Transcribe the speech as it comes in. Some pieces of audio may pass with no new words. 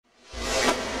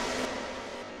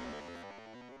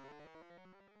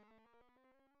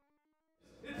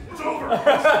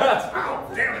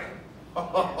Ow, damn it.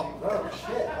 Oh,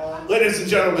 shit. Ladies and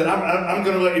gentlemen, I'm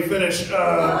going to let you finish,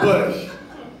 but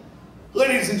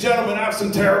ladies and gentlemen, I have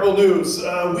some terrible news.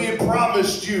 We had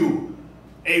promised you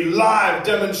a live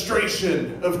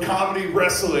demonstration of comedy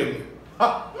wrestling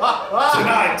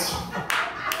tonight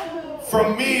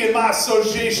from me and my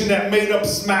association at Made-Up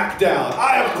SmackDahn.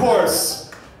 I, of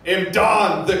course, am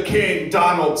Don the King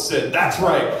Donaldson. That's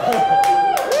right.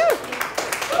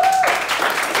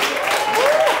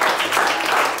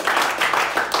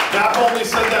 Now, I've only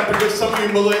said that because some of you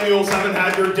millennials haven't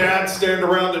had your dad stand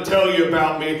around to tell you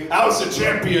about me. I was a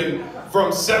champion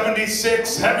from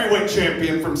 76, heavyweight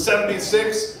champion from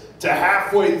 76 to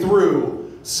halfway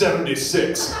through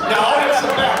 76. Now, I have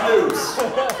some bad news.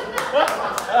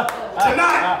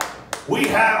 Tonight, we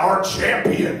have our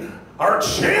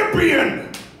champion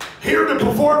here to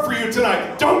perform for you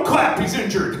tonight. Don't clap, he's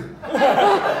injured.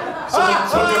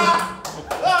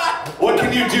 What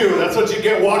can you do? That's what you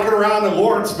get walking around in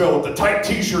Lawrenceville with the tight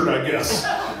t-shirt, I guess.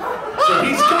 So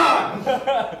he's gone.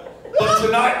 But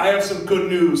tonight, I have some good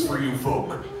news for you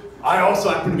folk. I also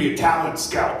happen to be a talent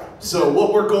scout. So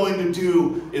what we're going to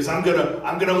do is I'm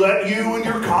gonna let you and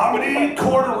your comedy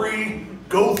coterie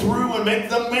go through and make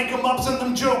them ups and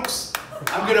them jokes.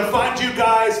 I'm gonna find you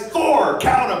guys 4,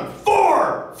 count them,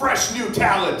 4 fresh new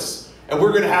talents. And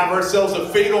we're gonna have ourselves a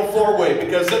fatal 4-way,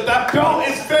 because if that belt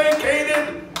is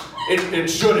vacated, it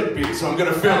shouldn't be, so I'm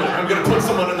gonna fill it. I'm gonna put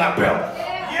someone in that belt.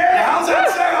 Yeah! Now, how's that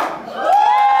sound?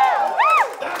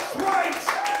 That's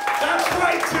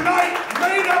right, tonight,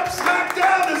 Made-Up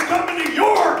SmackDahn is coming to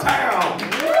your town!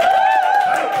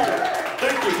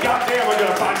 Thank you, goddamn, I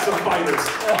gotta find some fighters.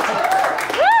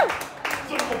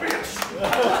 Son of a bitch!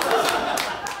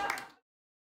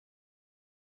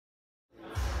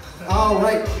 All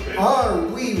right, are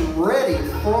we ready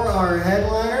for our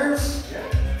headliners?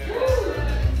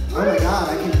 Oh my God,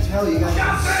 I can tell you guys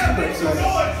are super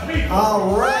excited.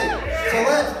 All right, so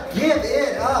let's give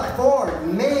it up for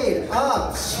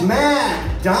Made-Up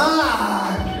SmackDahn.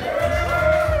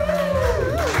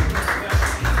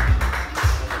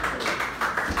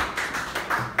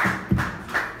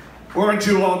 Weren't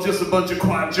you all just a bunch of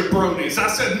quiet jabronis? I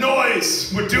said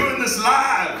noise! We're doing this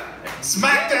live!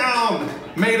 SmackDown!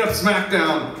 Made-Up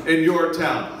SmackDown in your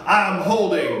town. I'm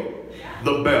holding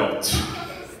the belt.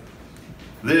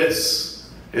 This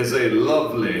is a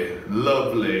lovely,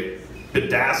 lovely,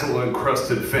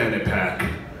 bedazzle-encrusted fanny pack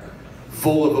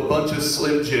full of a bunch of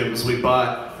Slim Jims we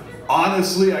bought.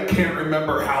 Honestly, I can't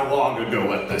remember how long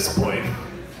ago at this point.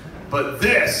 But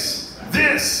this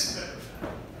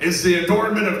is the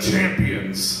adornment of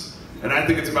champions. And I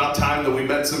think it's about time that we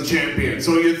met some champions.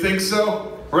 So you think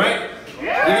so? Right?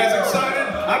 Yeah. You guys excited?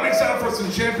 I'm excited for some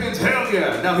champions? Hell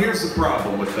yeah. Now here's the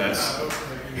problem with this.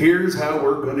 Here's how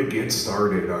we're gonna get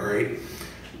started, all right?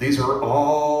 These are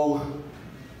all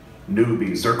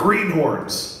newbies. They're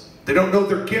greenhorns. They don't know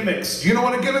their gimmicks. You know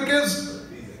what a gimmick is?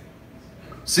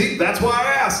 See, that's why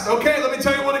I asked. Okay, let me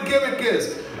tell you what a gimmick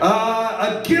is.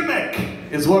 A gimmick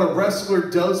is what a wrestler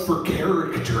does for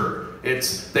character.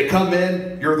 They come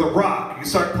in, you're The Rock. You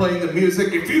start playing the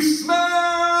music. If you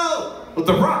smell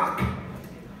The Rock.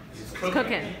 It's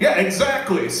cooking. Yeah,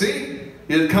 exactly, see?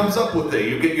 It comes up with it.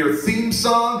 You get your theme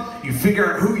song, you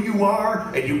figure out who you are,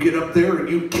 and you get up there and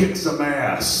you kick some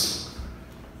ass.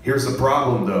 Here's the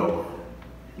problem though.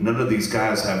 None of these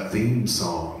guys have theme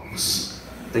songs.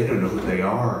 They don't know who they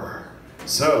are.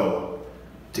 So,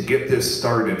 to get this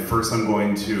started, first I'm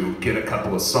going to get a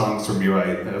couple of songs from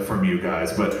you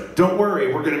guys, but don't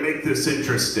worry, we're gonna make this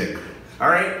interesting. All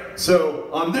right, so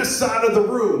on this side of the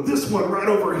room, this one right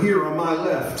over here on my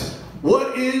left,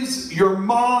 what is your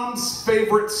mom's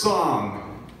favorite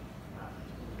song?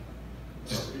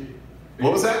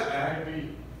 What was that?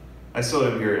 I still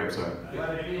didn't hear you, I'm sorry.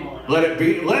 Let it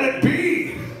be. Let it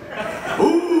be!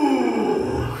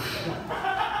 Ooh!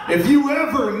 If you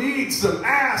ever need some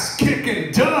ass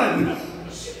kicking done,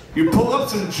 you pull up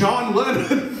some John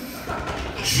Lennon.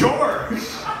 Sure!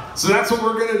 So that's what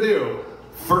we're gonna do.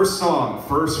 First song,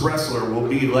 first wrestler will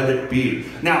be Let It Be.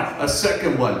 Now, a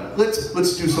second one. Let's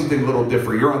do something a little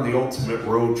different. You're on the ultimate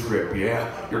road trip, yeah?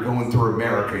 You're going through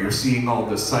America. You're seeing all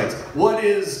the sights. What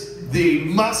is the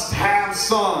must-have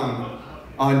song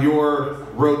on your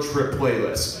road trip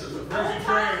playlist?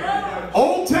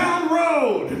 Old Town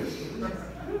Road.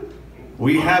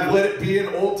 We have Let It Be in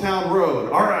Old Town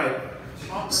Road. All right.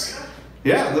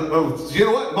 Yeah, you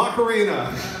know what?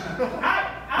 Macarena.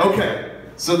 Okay.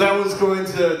 So that was going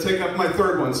to take up my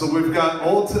third one. So we've got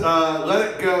Let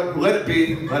It Go, Let It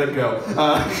Be, Let It Go.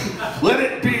 Let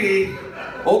It Be,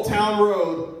 Old Town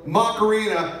Road,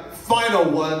 Macarena,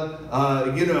 final one.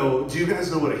 You know, do you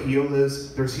guys know what a heel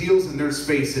is? There's heels and there's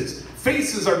faces.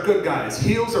 Faces are good guys.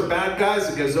 Heels are bad guys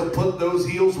because they'll put those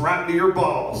heels right to your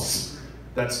balls.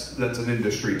 That's an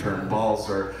industry term. Balls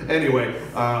are anyway.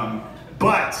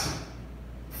 But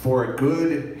for a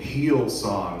good heel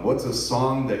song, what's a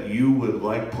song that you would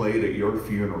like played at your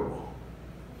funeral?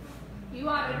 You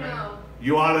ought to know.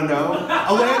 You ought to know?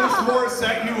 Alanis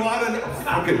Morissette, you ought to know.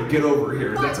 Okay, get over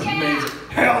here. That's amazing.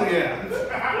 Hell yeah.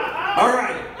 All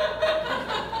right.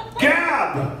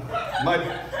 Gab, my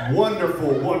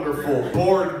wonderful, wonderful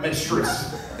board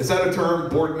mistress. Is that a term?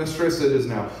 Board mistress? It is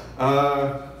now.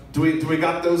 Do we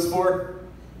got those four?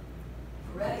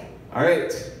 Ready. All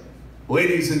right.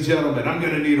 Ladies and gentlemen, I'm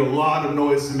going to need a lot of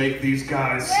noise to make these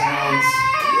guys sound as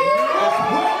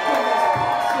welcome as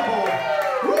possible.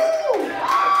 Woo!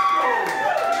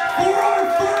 For our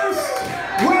first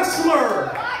wrestler,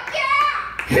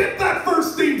 hit that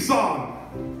first theme song.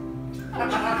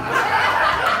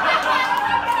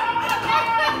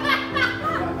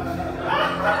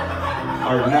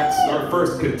 Our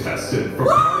first contestant from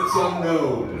Parts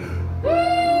Unknown.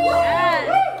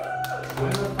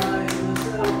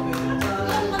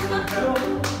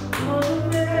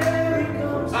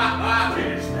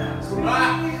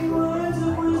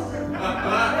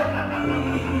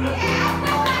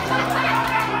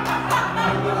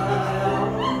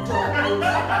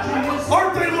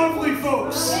 Aren't they lovely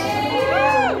folks?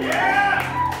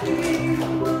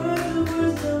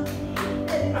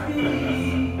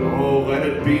 Oh, let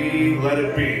it be, let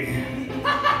it be.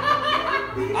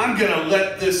 I'm gonna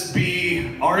let this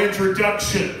be our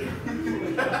introduction.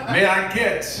 May I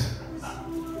get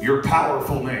your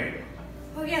powerful name?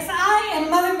 Oh yes, I am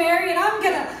Mother Mary, and I'm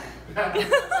gonna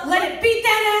let it beat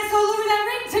that ass all over that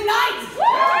ring tonight.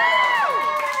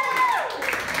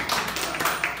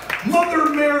 Mother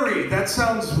Mary, that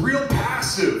sounds real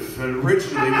passive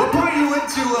originally. What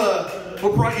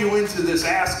brought you into this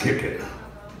ass kicking?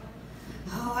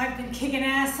 Oh, I've been kicking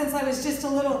ass since I was just a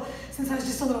little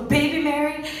baby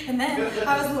Mary, and then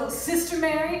I was a little sister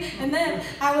Mary, and then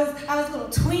I was a little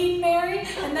tween Mary,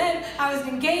 and then I was an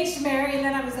engaged Mary, and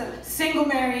then I was a single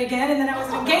Mary again, and then I was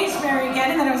an engaged Mary again,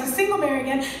 and then I was a single Mary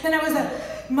again, then I was a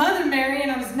Mother Mary,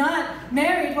 and I was not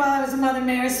married while I was a Mother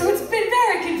Mary, so it's been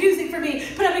very confusing for me,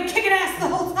 but I've been kicking ass the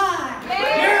whole time.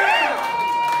 Yeah!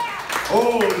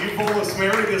 Oh, you've almost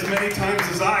married as many times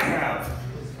as I have.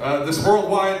 This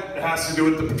worldwide has to do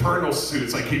with the paternal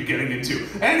suits I keep getting into.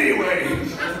 Anyway,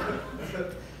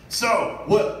 so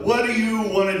what do you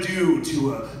want to do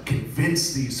to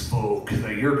convince these folk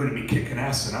that you're going to be kicking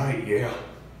ass tonight? Yeah.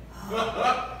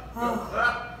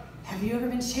 Oh, have you ever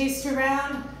been chased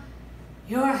around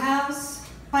your house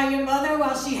by your mother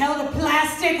while she held a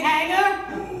plastic hanger?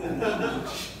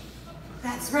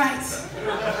 That's right.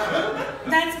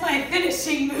 That's my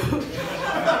finishing move.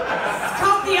 It's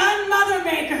called the Unmother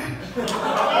Maker.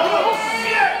 Oh,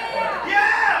 shit!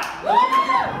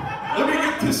 Yeah! Let me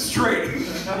get this straight.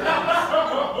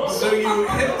 So you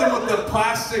hit them with the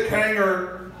plastic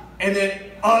hanger and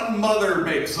then Unmother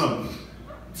makes them.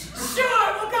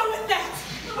 Sure, we'll go with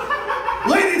that.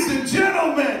 Ladies and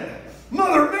gentlemen,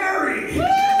 Mother Mary.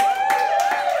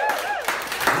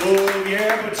 Oh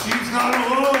yeah, but she's not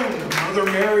alone. Mother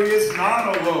Mary is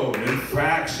not alone. In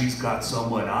fact, she's got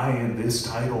someone eyeing this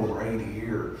title right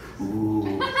here.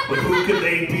 Ooh, but who could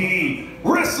they be?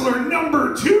 Wrestler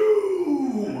number 2.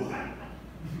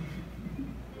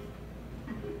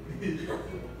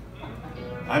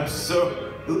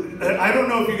 I don't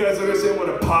know if you guys understand what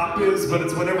a pop is, but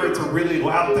it's whenever it's a really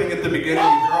loud thing at the beginning,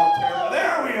 you're all terrible.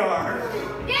 There we are.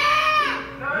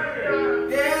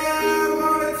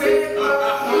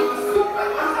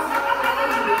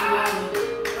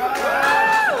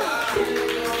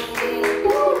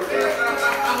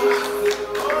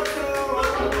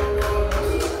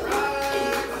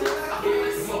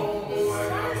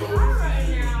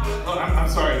 I'm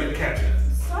sorry, I didn't catch it.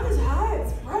 The sun is high,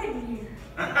 it's bright in here.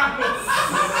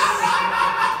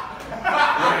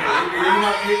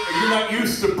 Right, you're not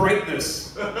used to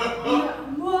brightness. Yeah,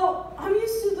 well, I'm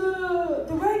used to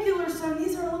the regular sun.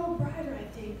 These are a little brighter, I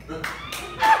think.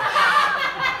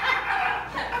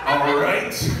 All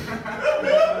right.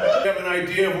 You have an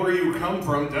idea of where you come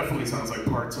from. Definitely sounds like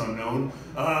Parts Unknown.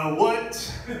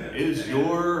 What is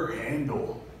your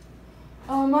handle?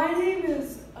 My name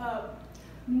is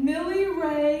Millie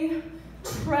Ray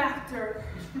Tractor.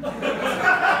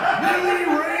 Millie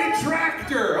Ray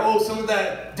Tractor. Oh, some of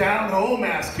that down-home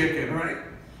ass kicking, right?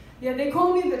 Yeah, they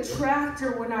call me the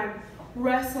Tractor when I'm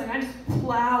wrestling. I just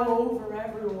plow over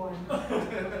everyone.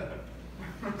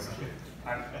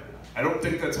 I don't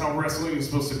think that's how wrestling is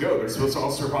supposed to go. They're supposed to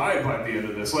all survive by the end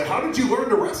of this. Like, how did you learn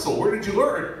to wrestle? Where did you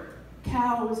learn?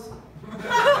 Cows.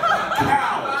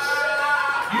 Cows.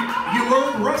 You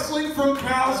learned wrestling from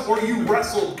cows, or you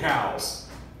wrestled cows?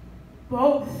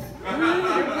 Both.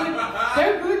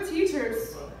 They're good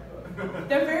teachers.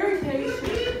 They're very patient.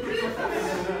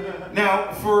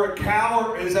 Now, for a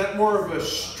cow, is that more of a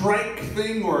strike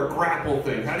thing or a grapple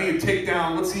thing? How do you take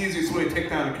down, what's the easiest way to take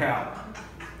down a cow?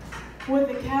 With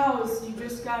the cows, you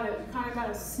just kind of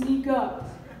gotta sneak up,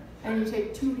 and you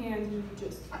take two hands and you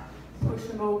just push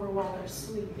them over while they're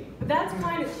sleeping. But that's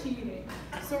kind of cheating.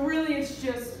 So really, it's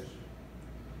just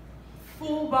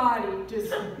full body,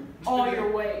 just all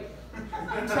your weight.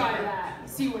 And try that.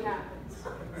 See what happens.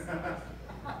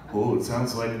 Oh, it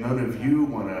sounds like none of you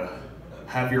want to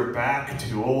have your back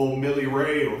to old Millie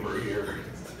Ray over here.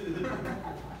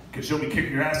 Because she'll be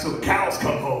kicking your ass till the cows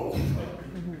come home.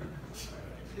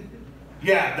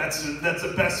 Yeah, that's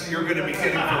the best you're going to be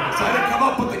getting from this. I didn't come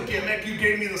up with the gimmick, you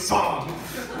gave me the song.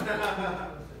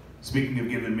 Speaking of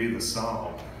giving me the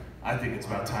song, I think it's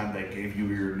about time they gave you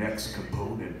your next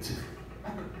component.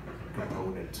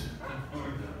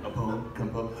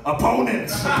 Opponent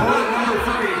number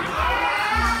 3.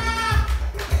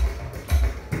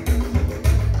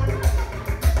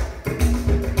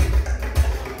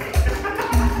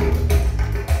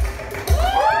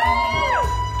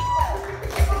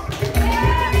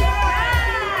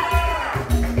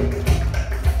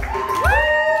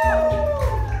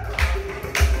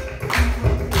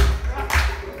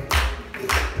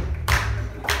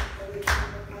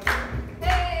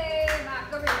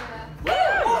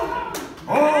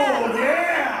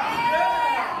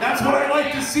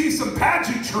 See some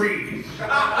pageantry.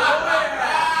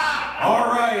 All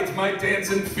right, my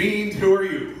dancing fiend, who are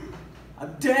you?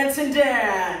 I'm Dancing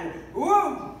Dan.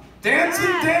 Woo! Dancing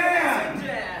Dan! Dancing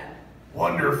Dan.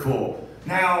 Wonderful.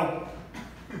 Now,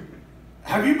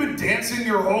 have you been dancing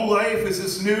your whole life? Is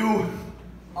this new?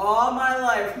 All my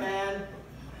life, man.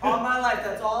 All my life.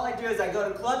 That's all I do is I go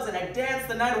to clubs and I dance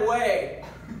the night away.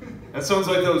 That sounds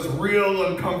like that was real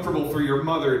uncomfortable for your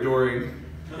mother during,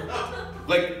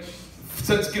 like,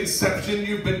 since conception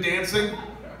you've been dancing? It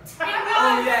was.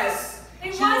 Oh, yes.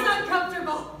 It was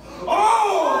uncomfortable.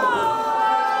 Oh!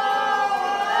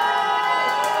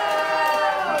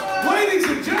 Ladies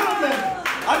and gentlemen,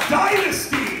 a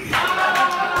dynasty!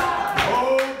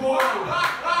 Oh boy!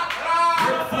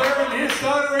 Ric Flair and his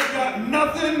daughter ain't got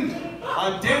nothing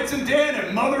on Dancing Dan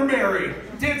and Mother Mary.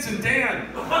 Dancing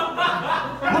Dan,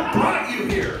 what brought you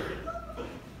here?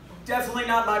 Definitely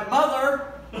not my mother.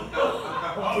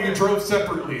 Oh, you drove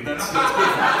separately. That's good. Yeah,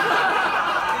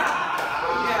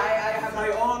 I have my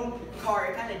own car.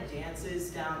 It kind of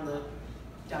dances down the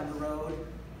road.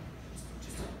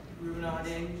 Just grooving on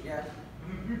in, yeah.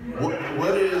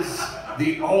 What is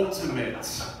the ultimate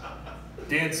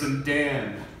Dancing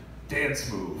Dan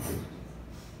dance move?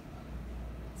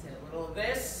 It's a little of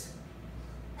this,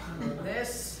 a little of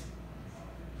this.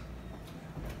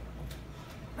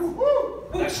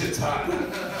 That shit's hot.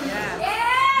 Yeah.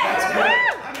 That's good.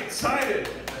 I'm excited.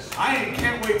 I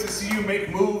can't wait to see you make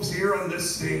moves here on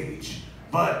this stage.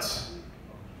 But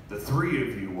the 3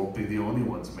 of you won't be the only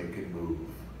ones making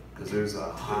moves, because there's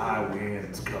a high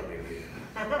wind coming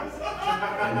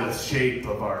in the shape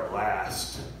of our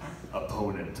last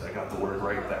opponent. I got the word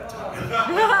right that time.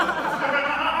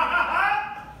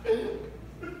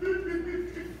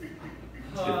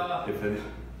 If any,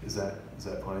 is that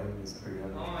playing? Are you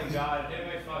having Oh my god, hit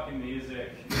my fucking music.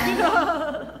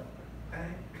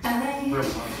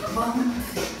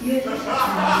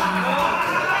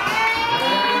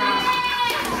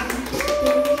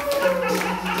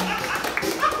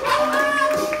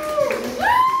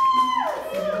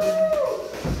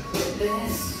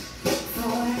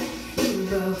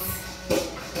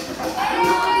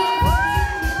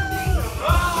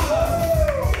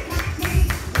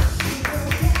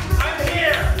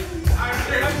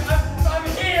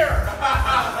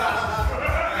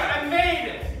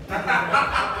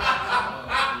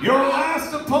 Your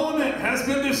last opponent has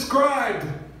been described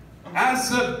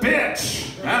as a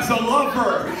bitch, as a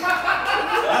lover,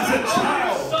 as a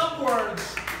child. Some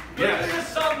words. Yes. There's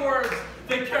some words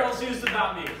that Carol's used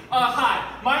about me.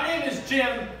 Hi, my name is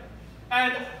Jim,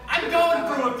 and I'm going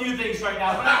through a few things right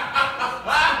now, but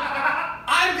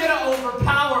I'm gonna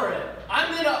overpower it.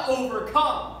 I'm gonna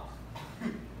overcome.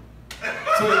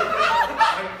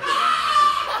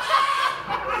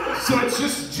 So it's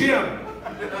just Jim.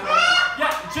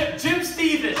 Yeah, Jim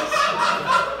Stevens.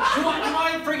 You want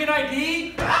my friggin'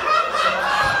 ID?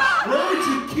 Where would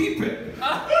you keep it?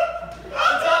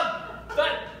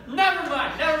 Never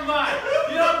mind.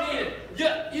 You don't need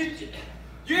it.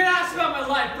 You're gonna ask about my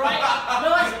life, right? My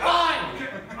life's fine.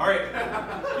 All right.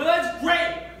 My life's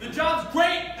great. The job's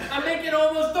great. I'm making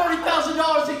almost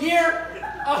 $30,000 a year.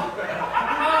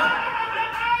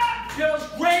 Carol's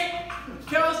great.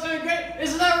 Carol's doing great.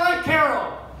 Isn't that right,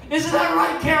 Carol? Isn't that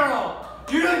right, Carol?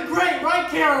 You're doing great, right,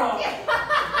 Carol?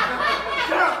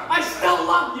 Carol, I still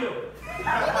love you.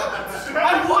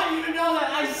 I want you to know that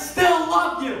I still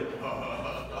love you.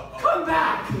 Come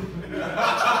back.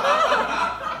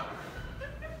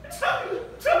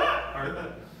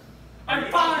 I'm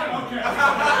fine. Okay.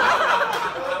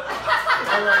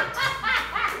 All right.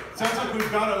 Sounds like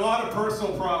we've got a lot of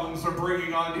personal problems we're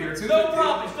bringing on here. No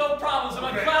problems, no problems. I'm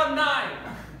on cloud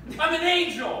 9. I'm an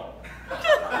angel.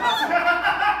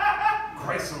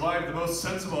 Christ alive, the most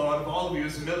sensible out of all of you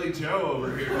is Millie Joe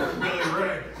over here. Millie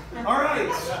Ray. All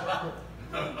right.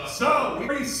 So,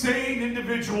 very sane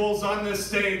individuals on this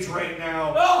stage right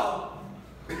now. Oh!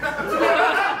 We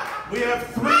have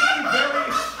 3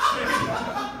 very sane.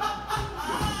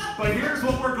 But here's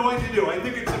what we're going to do. I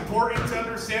think it's important to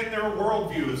understand their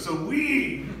worldview. So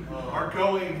we are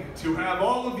going to have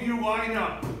all of you line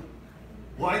up.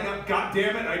 Line up,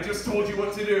 goddammit, I just told you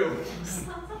what to do.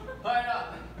 Line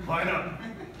up. Line up.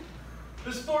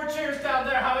 There's 4 chairs down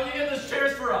there. How about you get those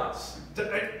chairs for us?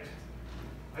 I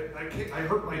can't, I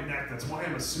hurt my neck, that's why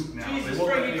I'm a suit now. Jesus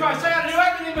freaking Christ, I gotta do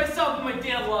everything myself in my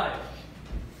damn life.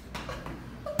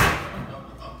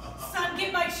 Son,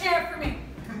 get my chair for me.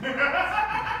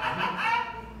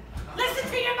 Listen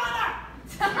to your mother.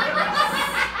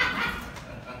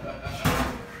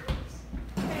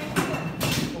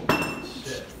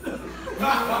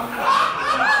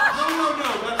 No,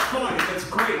 that's fine. That's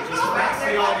great. Just pass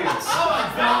the audience. Oh my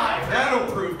God! That'll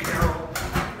prove Carol.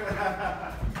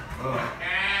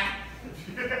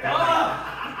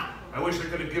 I wish I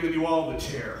could have given you all the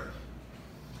chair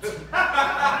to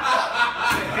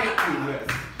hit you with.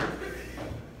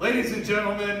 Ladies and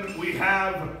gentlemen, we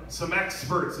have some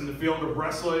experts in the field of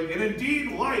wrestling, and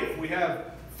indeed life. We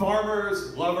have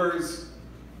farmers, lovers,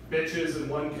 bitches in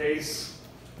one case.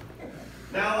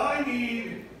 Now I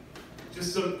need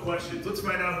just some questions. Let's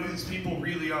find out who these people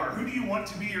really are. Who do you want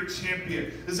to be your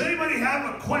champion? Does anybody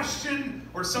have a question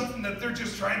or something that they're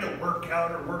just trying to work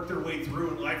out or work their way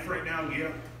through in life right now?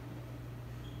 Yeah.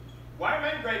 Why are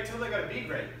men great till they gotta be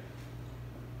great?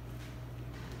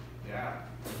 Yeah.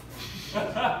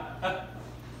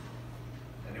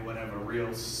 Anyone have a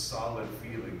real solid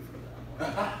feeling for that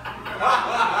one?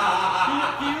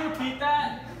 Can you repeat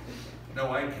that?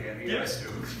 No, I can't. He has to.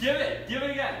 Give it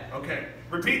again. Okay,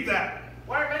 repeat that.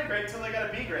 Why are men great till they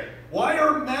gotta be great? Why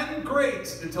are men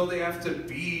great until they have to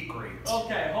be great?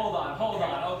 Okay, hold on, okay, hold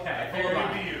on.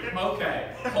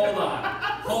 Okay,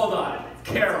 hold on.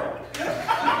 Carol.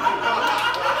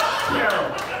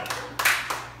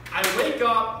 I wake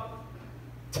up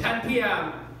 10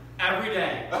 p.m. every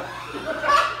day.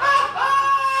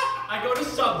 I go to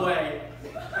Subway.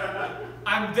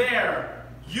 I'm there,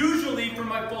 usually for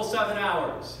my full 7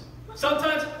 hours.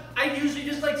 Sometimes I usually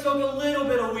just like smoke a little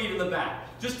bit of weed in the back.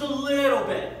 Just a little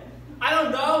bit. I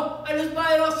don't know. I just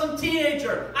buy it off some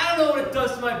teenager. I don't know what it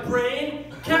does to my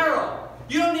brain. Carol,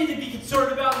 you don't need to be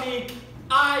concerned about me.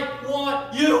 I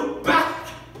want you back.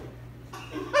 I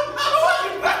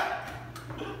want you back.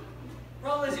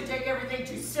 Problem is, you take everything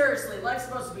too seriously. Life's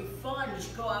supposed to be fun. You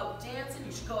should go out dancing.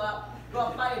 You should go out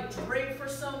buy a drink for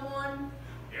someone.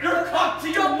 You're a cunt to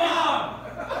your mom.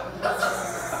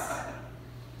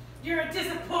 You're a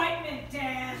disappointment,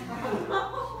 Dad.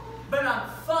 But I'm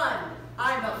fun.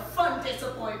 I'm a fun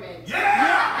disappointment. Yeah!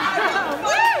 I'm a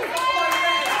fun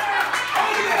disappointment.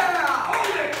 Oh yeah! Oh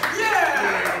yeah! Yeah!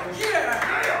 Yeah!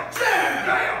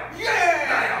 Yeah!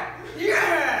 Yeah!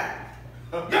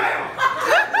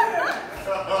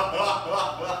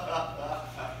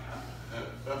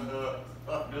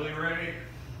 Billy Ray?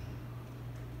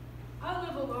 I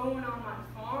live alone on my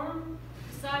farm.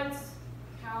 Besides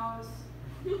cows,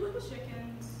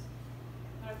 chickens,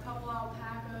 and a couple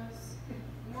alpacas.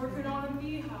 I'm working on a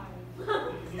beehive.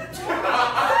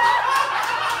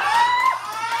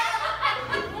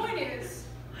 The point is,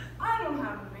 I don't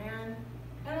have a man,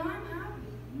 and I'm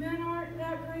happy. Men aren't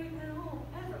that great at all,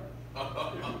 ever. I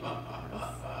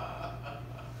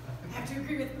have to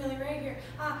agree with Millie Ray here.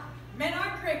 Men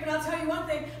aren't great, but I'll tell you one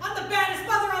thing. I'm the baddest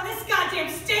mother on this goddamn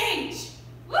stage!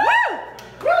 Woo!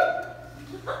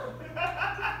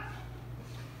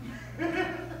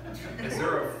 Is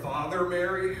there a father,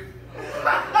 Mary?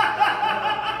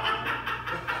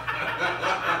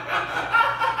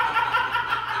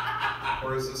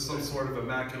 Or is this some sort of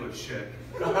immaculate shit?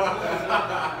 Everything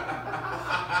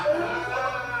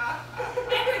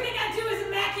I do is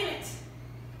immaculate!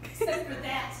 Except for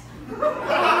that.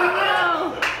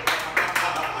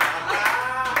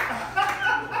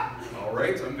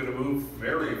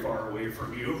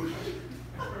 from you.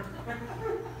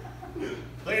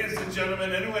 Ladies and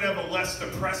gentlemen, anyone have a less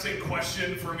depressing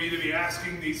question for me to be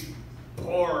asking these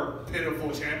poor,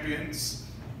 pitiful champions?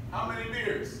 How many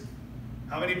beers?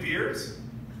 How many beers?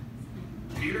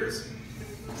 Peters?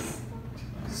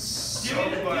 Give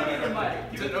me the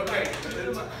mic. Give me the Okay,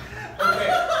 mic. okay,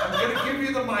 I'm gonna give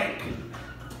you the mic.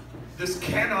 This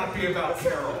cannot be about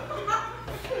Carol.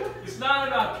 It's not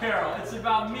about Carol, it's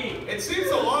about me. It seems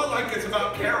a lot like it's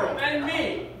about Carol. And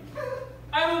me.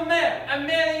 I'm a man. I'm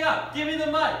manning up. Give me the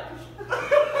mic.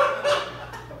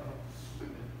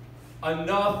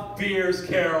 Enough beers,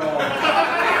 Carol.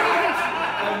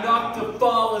 Enough to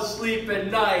fall asleep at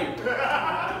night.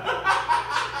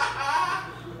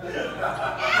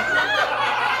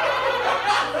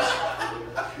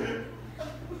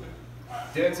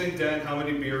 Dancing Den, how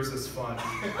many beers is fun?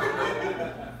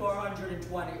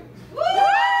 420.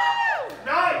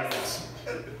 Nice!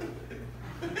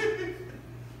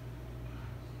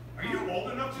 Are you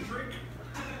old enough to drink?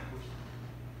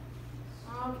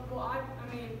 Well,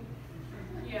 I mean,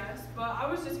 yes, but I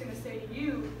was just gonna say to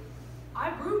you,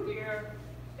 I brew beer.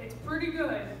 It's pretty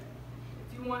good.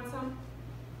 If you want some,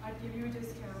 I'd give you a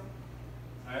discount.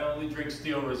 I only drink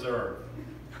Steel Reserve.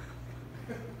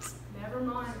 Never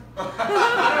mind.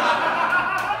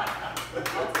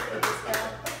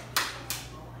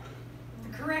 The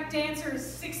correct answer is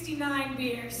 69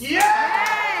 beers. Yeah!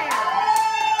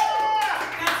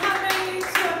 That's how many it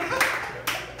took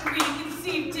for me to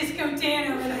conceive Disco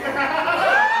Dan over there.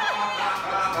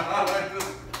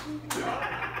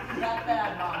 Not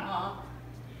bad, Mom, huh?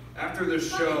 After this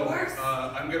show,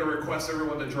 I'm going to request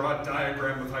everyone to draw a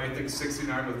diagram of how you think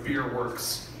 69 with beer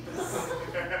works.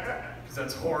 Because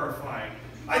that's horrifying.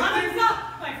 Bottoms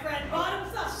up, my friend,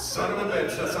 bottoms up. Son of a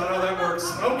bitch, that's not how that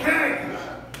works. Okay!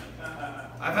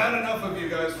 I've had enough of you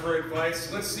guys for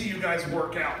advice. Let's see you guys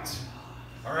work out.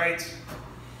 All right?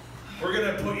 We're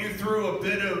going to put you through a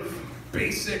bit of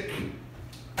basic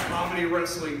comedy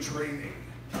wrestling training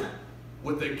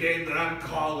with a game that I'm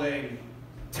calling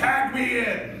Tag Me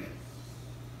In.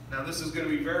 Now this is going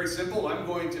to be very simple. I'm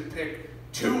going to pick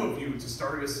two of you to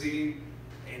start a scene,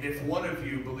 and if one of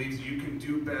you believes you can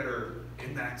do better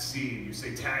in that scene, you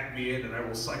say tag me in, and I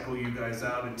will cycle you guys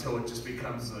out until it just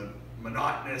becomes a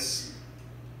monotonous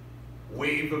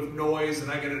wave of noise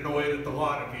and I get annoyed at the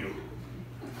lot of you.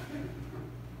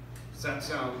 Does that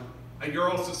sound... You're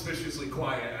all suspiciously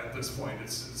quiet at this point.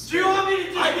 Do you want me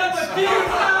to just get my beers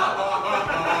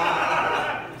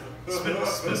out?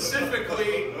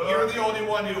 Specifically, you're the only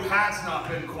one who has not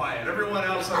been quiet. Everyone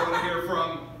else I want to hear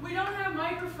from. We don't have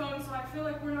microphones, so I feel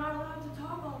like we're not allowed to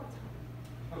talk all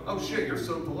the time. Oh shit, you're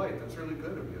so polite. That's really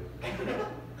good of you.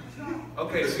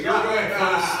 Okay, so you're going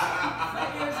first. My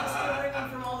ears are still ringing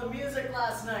from all the music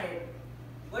last night.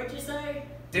 What'd you say?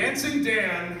 Dancing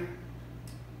Dan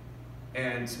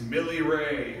and Millie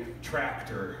Ray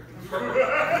Tractor.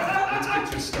 Let's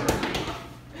get you started.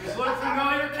 Does look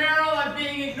familiar, Carol? I'm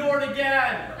being ignored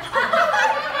again.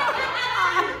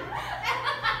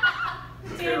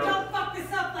 Dan, don't fuck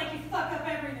this up like you fuck up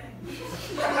everything.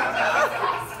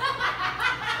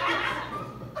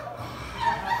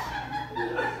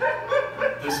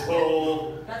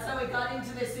 That's how we got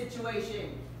into this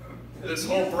situation. This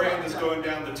whole brand is going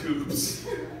down the tubes.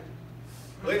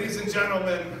 Ladies and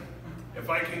gentlemen, if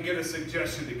I can get a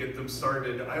suggestion to get them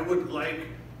started, I would like,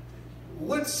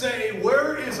 let's say,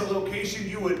 where is a location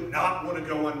you would not want to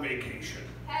go on vacation?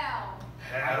 Hell.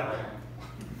 Hell.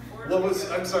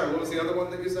 I'm sorry, what was the other one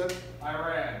that you said?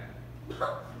 Iran.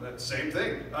 That same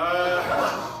thing.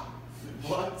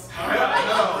 What?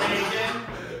 No.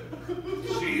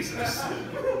 Jesus.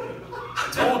 I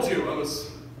told you, I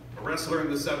was a wrestler in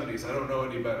the 70s. I don't know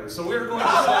any better. So we're going to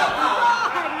say...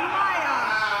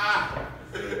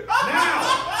 Now!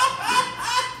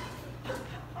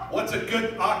 What's a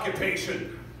good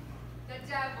occupation? The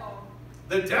devil.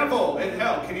 The devil in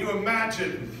hell. Can you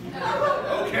imagine?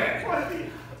 No. Okay.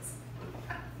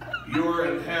 You're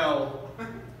in hell,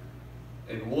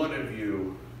 and one of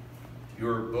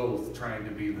you're both trying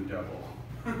to be the devil.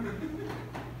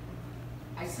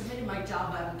 I submitted my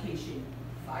job application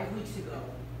 5 weeks ago.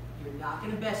 You're not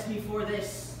gonna best me for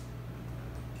this.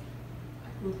 I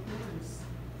grew business.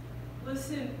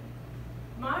 Listen,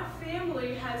 my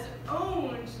family has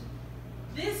owned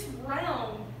this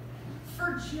realm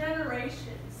for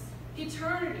generations,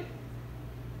 eternity.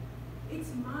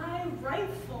 It's my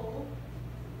rightful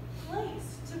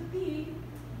place to be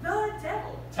the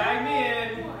devil. Tag me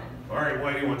in. All right,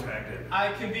 why do you want tagged in?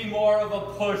 I can be more of a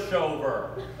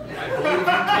pushover. I believe you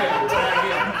can. Tag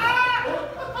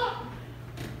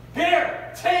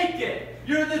Here, take it.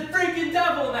 You're the freaking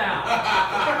devil now.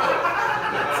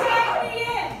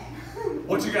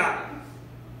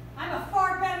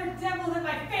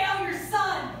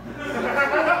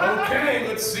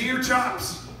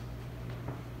 chops.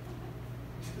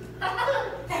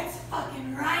 That's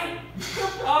fucking right.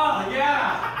 Oh,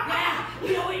 yeah. Yeah,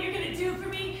 you know what you're gonna do for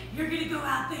me? You're gonna go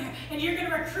out there and you're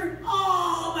gonna recruit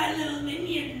all my little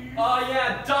minions. Oh,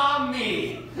 yeah, dom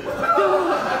me. No,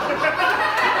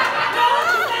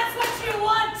 that's what you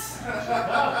want.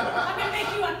 I'm gonna make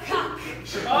you a cuck.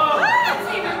 Oh.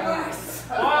 That's even worse.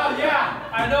 Oh, yeah,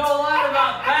 I know a lot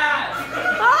about that.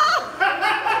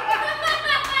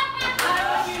 I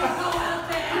want you to go out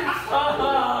there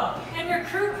and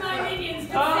recruit my minions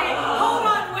to say, hold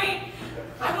on, wait.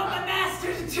 I want my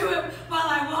master to do it while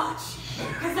I watch.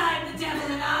 Because I am the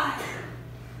devil and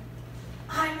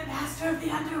I'm the master of the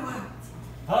underworld.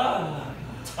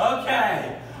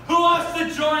 Okay, who wants to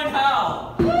join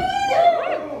hell?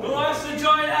 Who wants to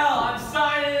join hell? I'm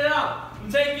signing it up.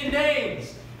 I'm taking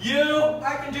names. You?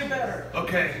 I can do better.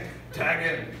 Okay, tag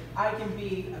in. I can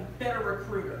be a better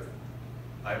recruiter.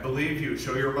 I believe you.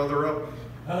 Show your mother up.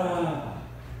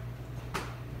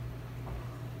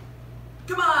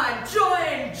 Come on,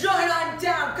 join on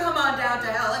down. Come on down to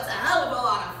hell. It's a hell of a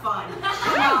lot of fun.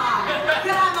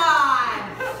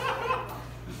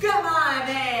 Come on,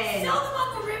 man. Sell them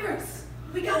on the rivers.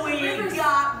 We got rivers.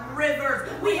 Got rivers.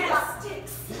 We have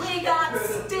sticks. We got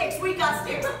sticks. We got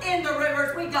sticks in the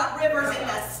rivers. We got rivers in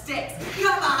the sticks.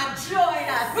 Come on, join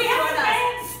us. We have join the us.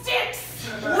 band sticks.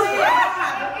 We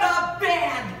have the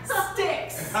band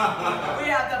sticks. We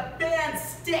have the band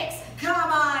sticks.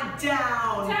 Come on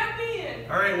down. Tag me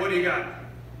in. All right, what do you got?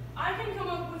 I can come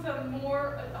up with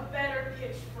a better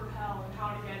pitch for hell and how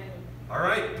to get in. All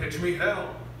right, pitch me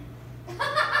hell.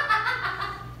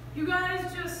 You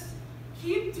guys just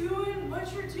keep doing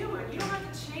what you're doing. You don't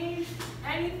have to change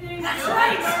anything. That's No,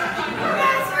 right. no,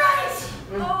 That's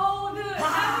right. all good.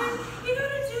 You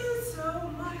gotta do so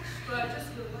much, but just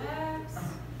relax.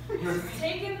 Just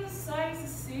take in the sights, the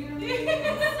scenery.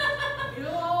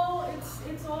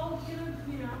 It's all gonna,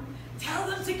 you know. Tell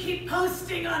them to keep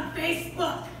posting on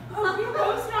Facebook. Oh, we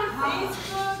post on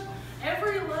Facebook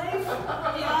every life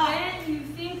event you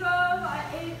think of. I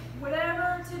ate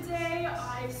whatever today.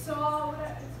 I saw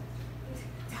whatever.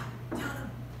 Tell them.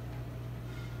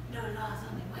 No laws,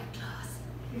 only white claws.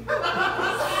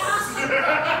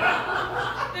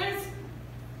 There's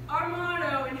our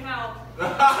motto in hell. What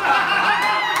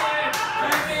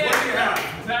do you have?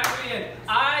 Exactly.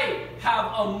 I have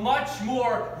a much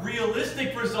more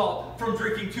realistic result from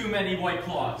drinking too many White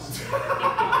Claws. All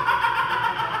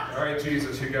right,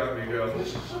 Jesus, you got me. Go.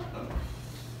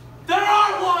 There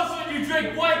are laws when you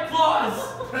drink White Claws,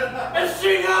 and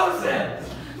she knows it.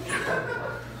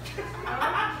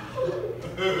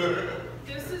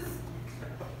 This is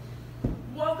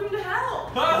welcome to hell.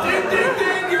 Ding, ding,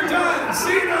 ding, you're done.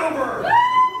 Scene over.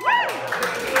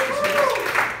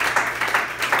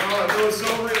 Oh, it was so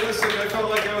realistic. I felt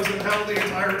like I was in hell the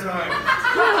entire time.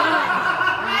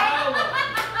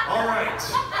 All right.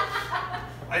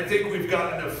 I think we've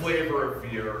gotten a flavor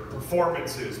of your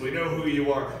performances. We know who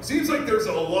you are. Seems like there's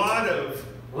a lot of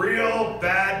real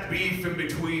bad beef in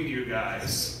between you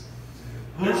guys.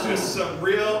 There's just some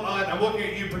real, I'm looking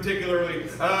at you particularly,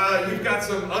 you've got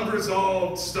some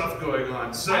unresolved stuff going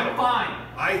on. So I'm fine.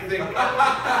 I think...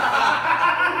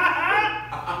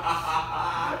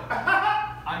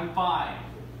 I'm fine.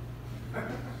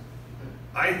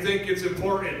 I think it's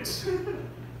important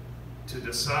to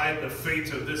decide the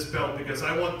fate of this belt because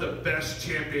I want the best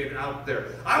champion out there.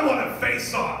 I want to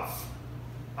face off.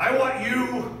 I want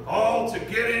you all to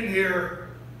get in here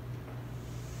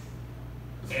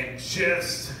and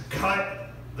just cut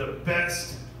the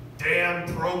best damn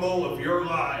promo of your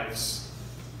lives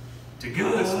to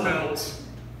get this belt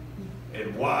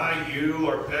and why you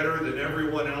are better than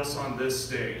everyone else on this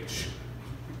stage.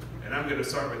 And I'm going to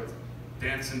start with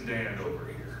Dancing Dan over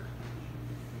here.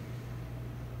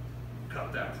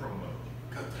 Cut that promo.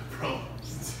 Cut that promo.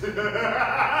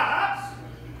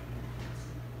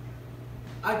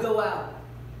 I go out,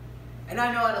 and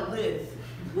I know how to live.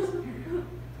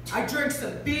 I drink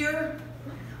some beer.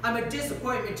 I'm a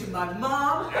disappointment to my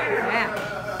mom.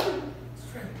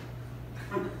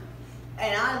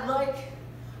 And I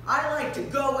like to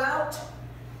go out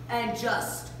and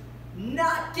just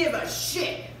not give a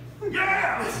shit.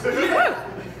 Yeah! Yeah.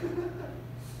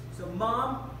 So,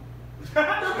 Mom,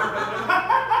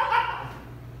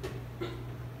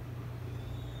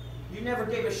 you never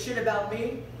gave a shit about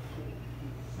me.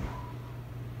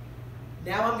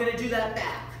 Now I'm gonna do that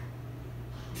back.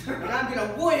 And I'm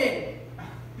gonna win.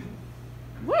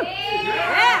 Woo!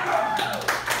 Yeah!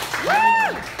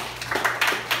 Woo!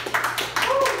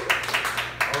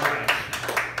 All right.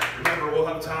 Remember, we'll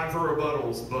have time for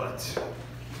rebuttals, but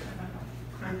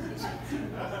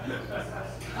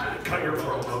Cut your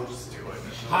promo, just do it.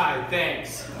 Hi,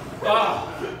 thanks.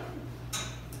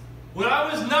 When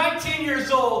I was 19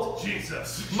 years old,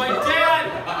 Jesus. my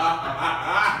dad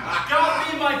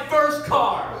got me my first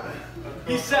car.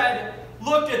 He said,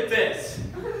 look at this.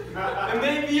 It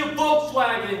may be a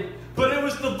Volkswagen, but it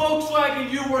was the Volkswagen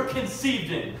you were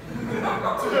conceived in.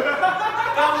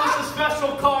 That was a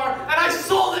special car, and I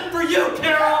sold it for you,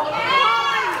 Carol.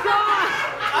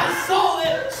 I sold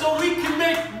it so we can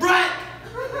make rent.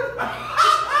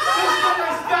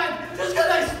 Just because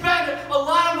I spent a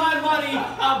lot of my money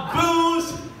on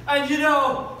booze and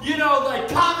like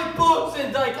comic books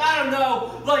and like, I don't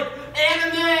know, like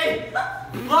anime,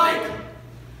 like,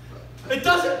 it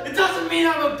doesn't mean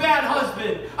I'm a bad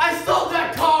husband. I sold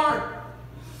that car.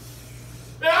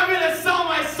 And I'm gonna sell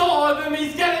my soul if it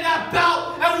means getting that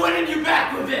belt and winning you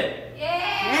back with it.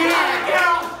 Yeah,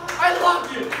 Carol, I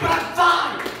love you, but I'm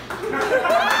fine. I'm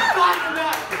fine with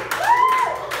that.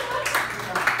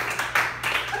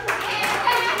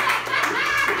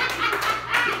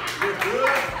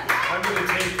 I'm gonna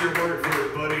take your word for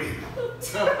it, buddy.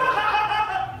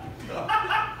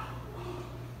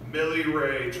 Millie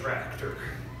Ray Tractor.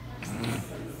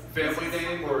 Family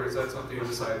name, or is that something you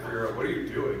decide for your own? What are you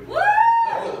doing? Woo!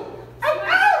 Oh.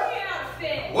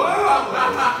 Outfit. Whoa!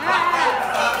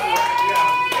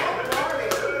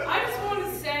 I just want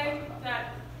to say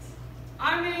that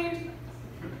I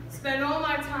spend all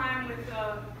my time with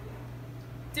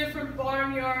different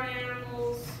barnyard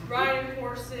animals, riding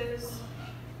horses,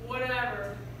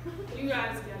 whatever. You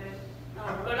guys get it.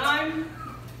 But I'm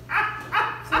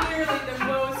clearly the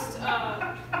most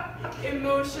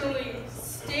emotionally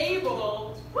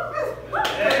stable on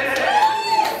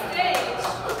this stage.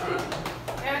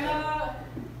 And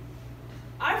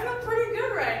I feel pretty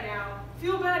good right now.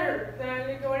 Feel better than I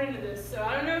did going into this. So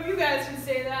I don't know if you guys can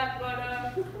say that, but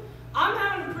I'm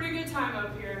having a pretty good time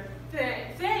up here.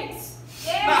 Thanks.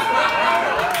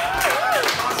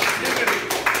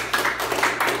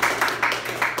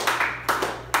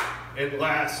 And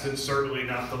last and certainly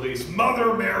not the least,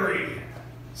 Mother Mary,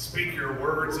 speak your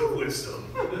words of wisdom.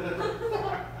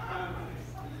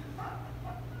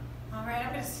 All right,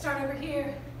 I'm going to start over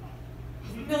here.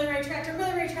 Millie Ray Tractor,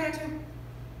 Millie Ray Tractor.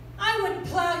 I wouldn't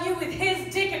plow you with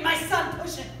his dick and my son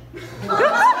pushing. Get the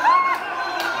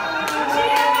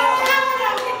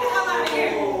hell out of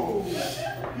here.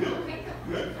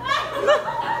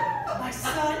 My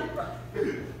son,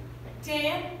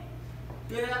 Dan.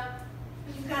 Yeah.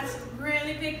 You've got some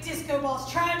really big disco balls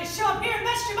trying to show up here and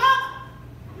mess your mama.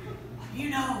 You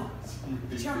know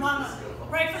that your mama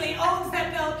rightfully owns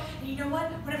that belt, and you know what?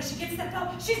 Whenever she gets that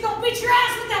belt, she's gonna beat your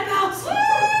ass with that belt. Woo!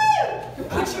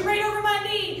 Put you right over my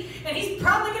knee, and he's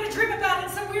probably gonna dream about it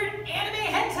in some weird anime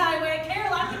hentai way.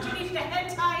 Carol, I think you need to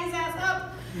hentai his ass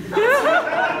up.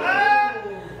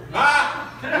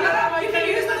 You can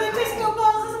use one of the disco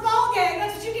balls as a ball gag.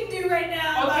 That's what you can do right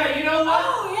now. Okay, you know what?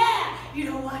 Oh yeah. You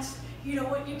know what? You know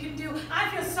what you can do? I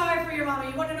feel sorry for your mama.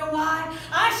 You want to know why?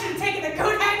 I should have taken the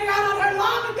coat hanger out on her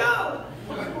long ago.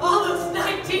 All those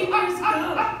 19 years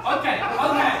ago. Okay.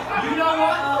 You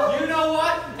know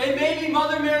what? And maybe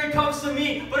Mother Mary comes to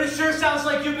me, but it sure sounds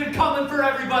like you've been coming for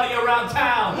everybody around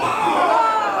town.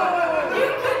 Whoa!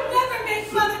 You could never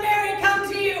make Mother Mary come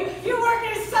to you. You work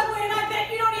in a Subway, and I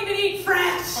bet you don't even eat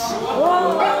fresh.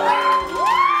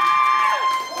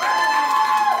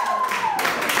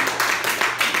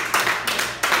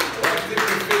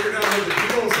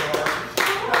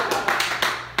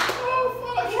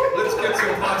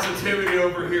 Positivity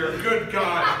over here. Good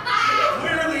God.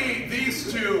 Clearly,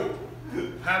 these two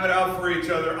have it out for each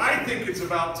other. I think it's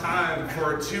about time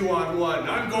for a 2-on-1.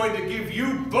 I'm going to give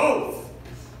you both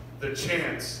the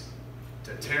chance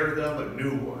to tear them a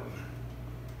new one.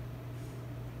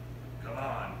 Come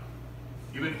on.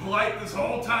 You've been polite this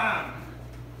whole time.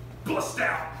 Bust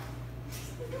out.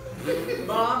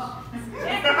 Mom,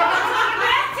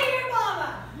 Back to your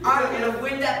mama. I'm gonna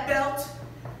win that belt.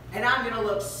 And I'm gonna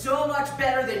look so much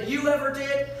better than you ever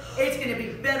did. It's gonna be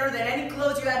better than any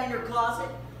clothes you had in your closet.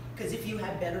 Because if you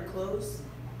had better clothes,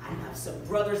 I have some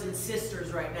brothers and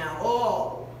sisters right now.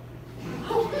 Oh.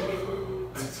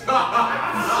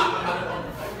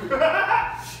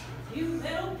 You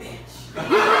little bitch.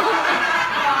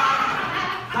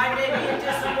 I may be a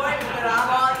disappointment, but I'm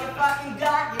all you fucking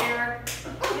got here.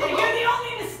 Yeah, you're the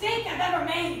only mistake I've ever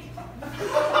made.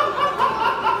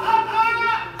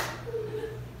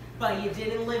 But you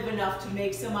didn't live enough to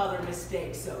make some other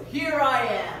mistakes, so here I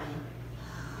am.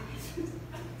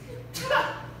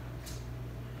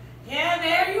 Yeah,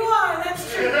 there you are.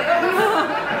 That's true.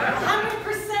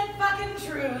 100% fucking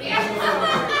true. I'm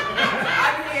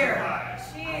here.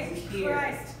 She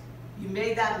You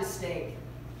made that mistake.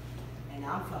 And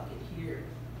I'm fucking here.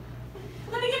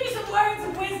 Let me give you some words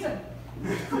of wisdom.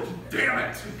 Damn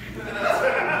it!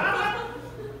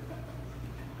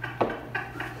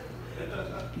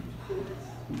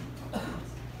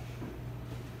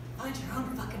 Find your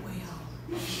own fucking way home.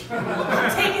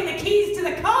 I'm taking the keys to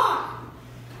the car.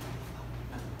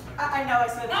 I know I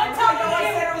said No, tell me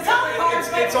it was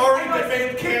It's already been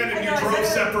made canon. You drove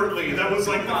separately. That was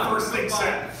like the first thing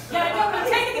said. Yeah, no, I'm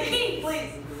taking the keys.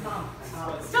 Please, Mom.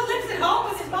 Still lives at home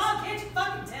with his mom. Can't you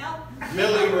fucking tell?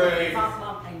 Millie Ray,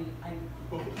 Mom, I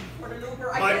order an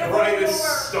Uber. my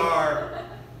brightest star,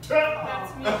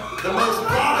 That's me. the most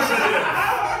positive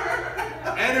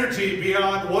energy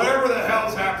beyond whatever the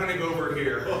hell's happening over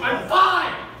here. I'm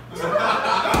fine! No,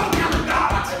 you're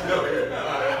not. No, you're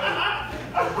not.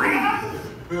 Breathe.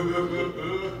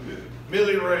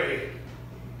 Millie Ray,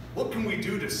 what can we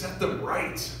do to set them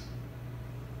right?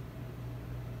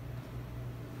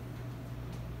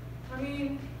 I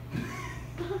mean,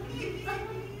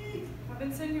 I've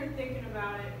been sitting here thinking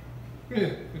about it.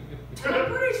 I'm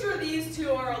pretty sure these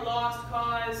two are a lost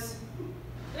cause.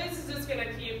 This is just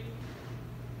gonna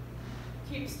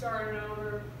keep starting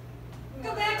over.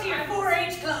 Go back to your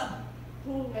 4-H club.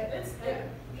 It's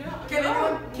no. Can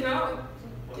anyone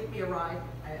give me a ride?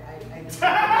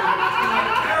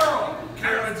 Carol,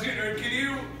 can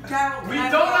you? Carol, We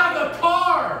don't have a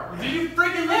car! Do you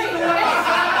freaking listen to what I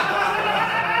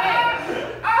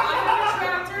said? I have a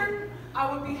tractor. I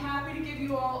would be happy to give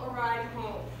you all a ride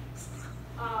home.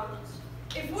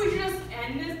 If we just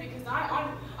end this, because I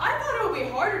thought it would be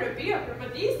harder to be up here,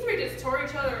 but these three just tore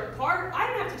each other apart. I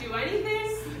didn't have to do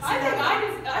anything. I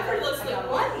think I effortlessly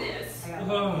won this.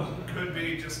 Could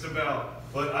be just about.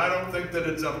 But I don't think that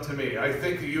it's up to me. I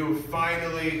think you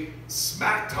finally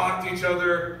smack-talked each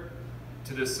other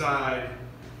to decide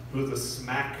who the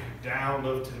smackdown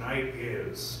of tonight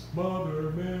is.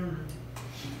 Mother Mary.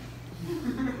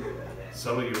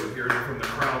 Some of you are hearing it from the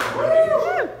crowd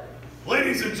already.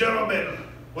 Ladies and gentlemen,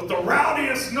 with the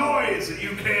rowdiest noise that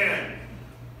you can,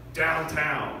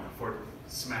 downtown for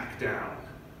Smackdown.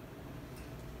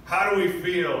 How do we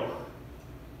feel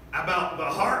about the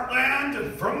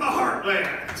Heartland from the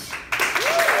Heartland?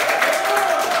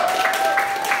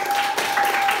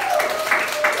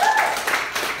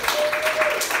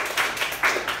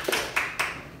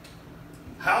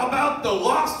 How about the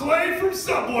Lost Way from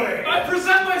Subway? I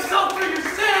present myself for your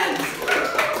sins!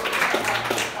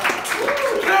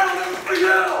 Carol, this is for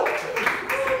you!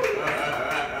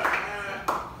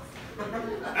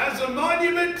 As a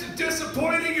monument to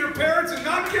disappointing your parents and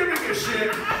not giving a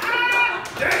shit.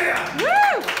 Damn!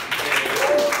 Woo!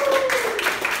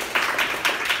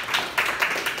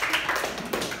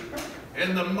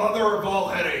 And the mother of all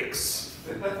headaches,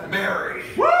 Mary.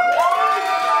 Woo!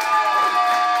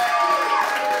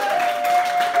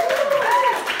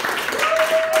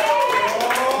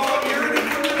 Oh, you're in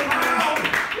from the crowd.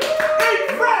 Hey,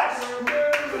 fresh!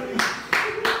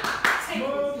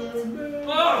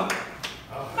 Oh!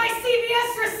 My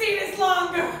CVS receipt is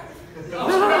longer. You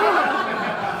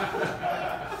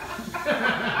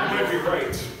might be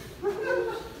right.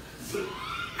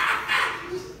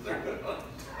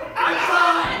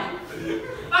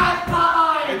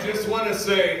 I just want to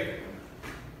say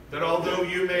that although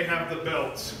you may have the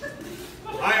belt,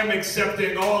 I am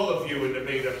accepting all of you into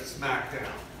Made-Up SmackDown.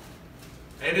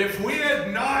 And if we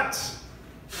had not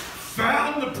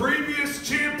found the previous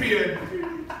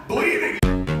champion bleeding